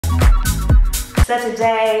So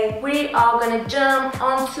today we are gonna jump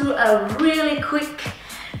onto a really quick,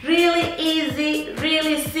 really easy,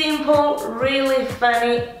 really simple, really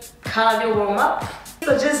funny cardio warm-up.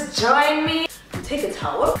 So just join me. Take a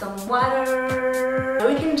towel, some water,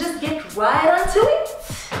 we can just get right onto it.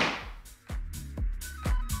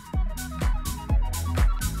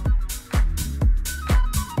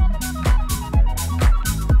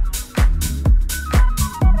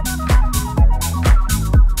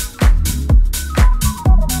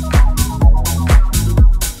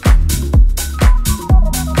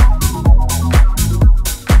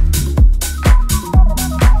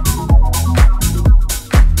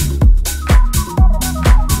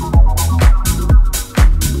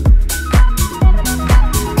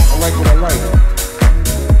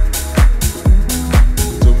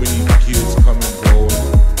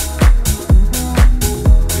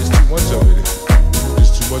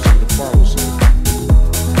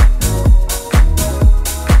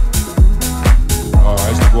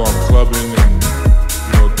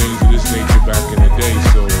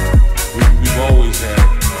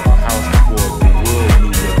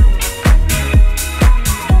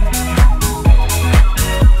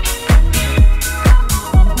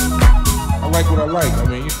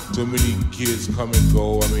 So many kids come and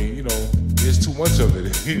go. I mean, you know, there's too much of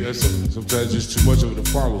it. Sometimes there's too much of it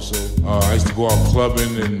to follow. So I used to go out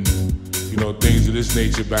clubbing and, you know, things of this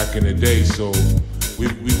nature back in the day. So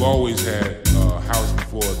we've always had a house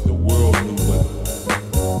before the world knew what.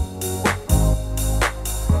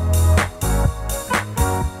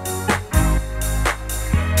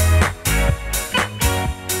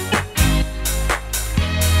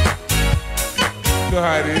 You know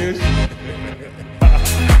how it is.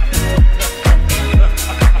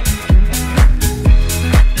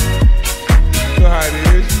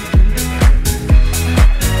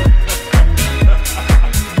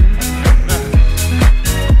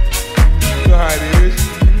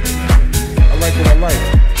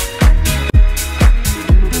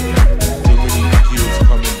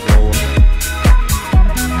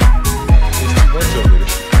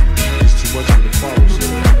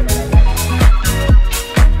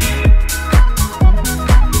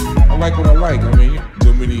 I mean,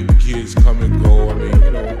 so many kids come and go. I mean,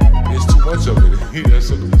 you know, there's too much of it.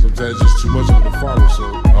 Sometimes there's too much of it to follow.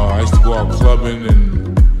 So I used to go out clubbing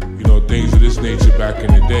and, you know, things of this nature back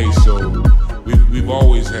in the day. So we've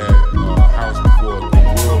always had a house before the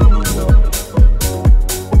world knew what.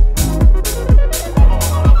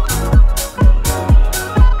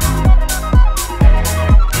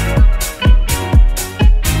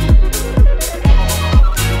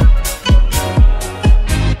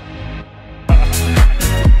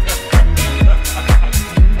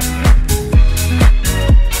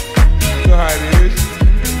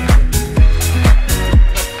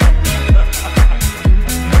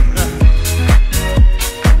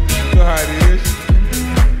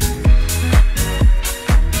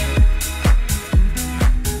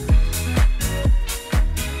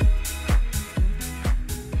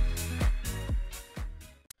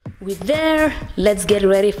 We're there. Let's get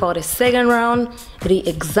ready for the second round. The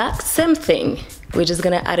exact same thing. We're just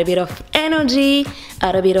gonna add a bit of energy,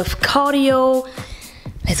 add a bit of cardio.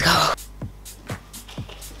 Let's go.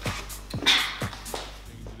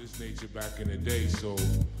 This nature back in the day, so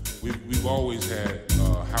we've always had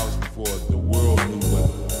a house before the world knew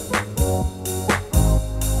what.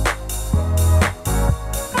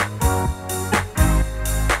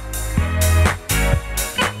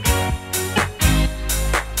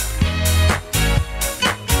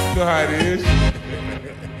 You know how it is. You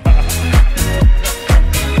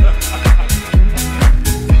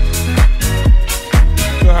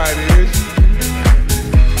know how it is.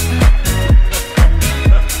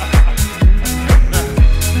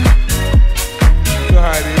 You know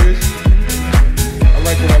how it is. I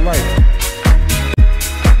like what I like.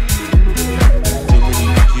 So many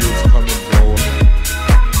kids come and go.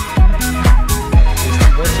 There's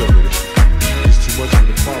too much of it. There's too much of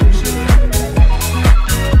it to follow.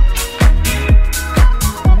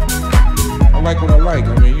 I like what I like. I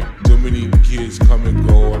mean, so many kids come and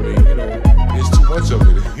go. I mean, you know, there's too much of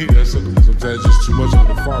it. Sometimes there's too much of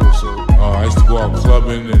it to follow. So I used to go out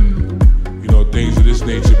clubbing and, you know, things of this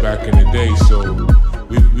nature back in the day. So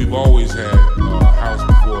we've always had a house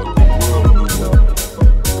before the world knew what.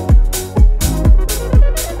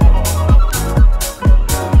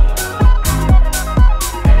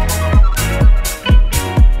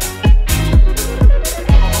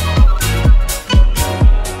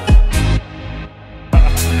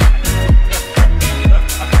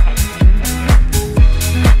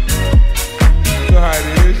 You know how it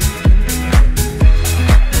is.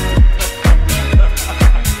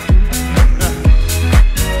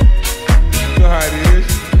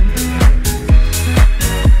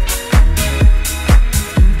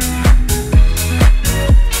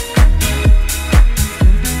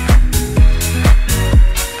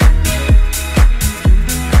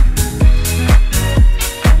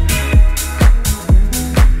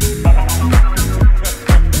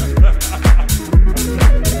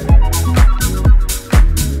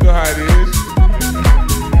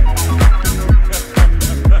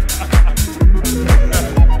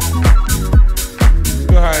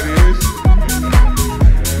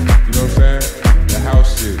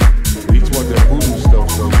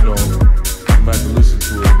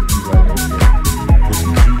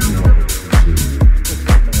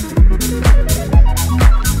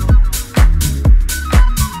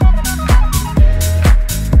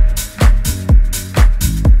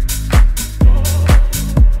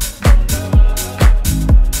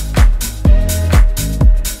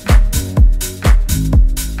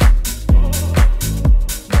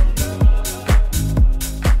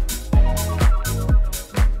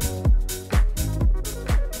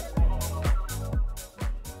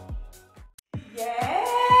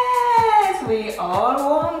 we all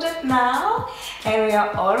warmed up now and we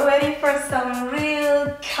are all ready for some real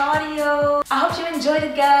cardio. I hope you enjoyed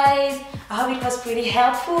it, guys. I hope it was pretty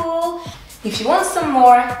helpful. If you want some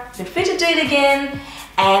more, feel free to do it again.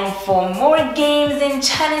 And for more games and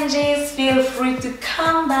challenges, feel free to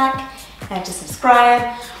come back and to subscribe.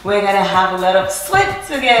 We're gonna have a lot of sweat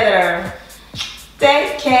together.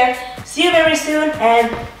 Take care. See you very soon,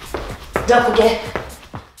 and don't forget